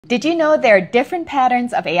Did you know there are different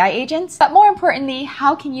patterns of AI agents? But more importantly,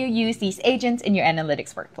 how can you use these agents in your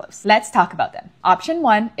analytics workflows? Let's talk about them. Option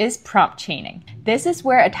 1 is prompt chaining. This is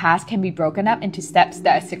where a task can be broken up into steps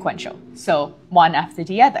that are sequential, so one after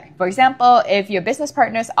the other. For example, if your business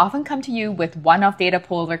partners often come to you with one-off data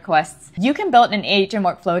pull requests, you can build an agent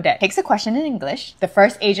workflow that takes a question in English. The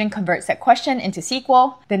first agent converts that question into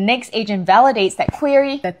SQL. The next agent validates that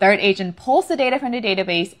query. The third agent pulls the data from the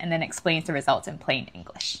database and then explains the results in plain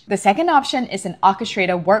English. The second option is an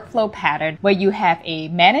Orchestrator-Workflow pattern where you have a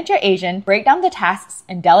manager agent break down the tasks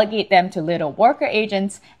and delegate them to little worker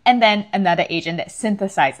agents, and then another agent that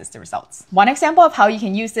synthesizes the results. One example of how you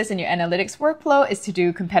can use this in your analytics workflow is to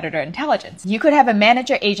do competitor intelligence. You could have a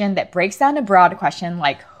manager agent that breaks down a broad question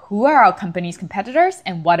like, who are our company's competitors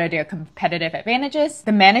and what are their competitive advantages?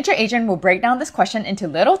 The manager agent will break down this question into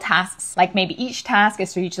little tasks, like maybe each task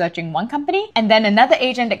is researching one company, and then another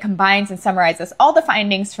agent that combines and summarizes all the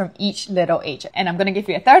findings from each little agent. And I'm going to give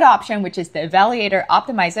you a third option, which is the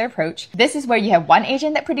Evaluator-Optimizer approach. This is where you have one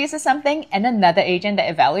agent that produces something and another agent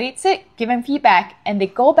that evaluates it, giving feedback, and they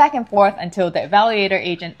go back and forth until the evaluator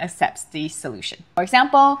agent accepts the solution. For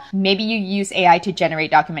example, maybe you use AI to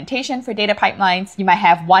generate documentation for data pipelines. You might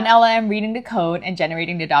have one LLM reading the code and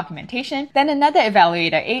generating the documentation, then another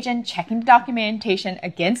evaluator agent checking the documentation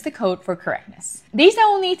against the code for correctness. These are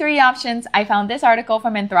only 3 options. I found this article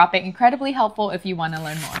from Anthropic incredibly helpful if you want to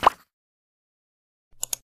learn more.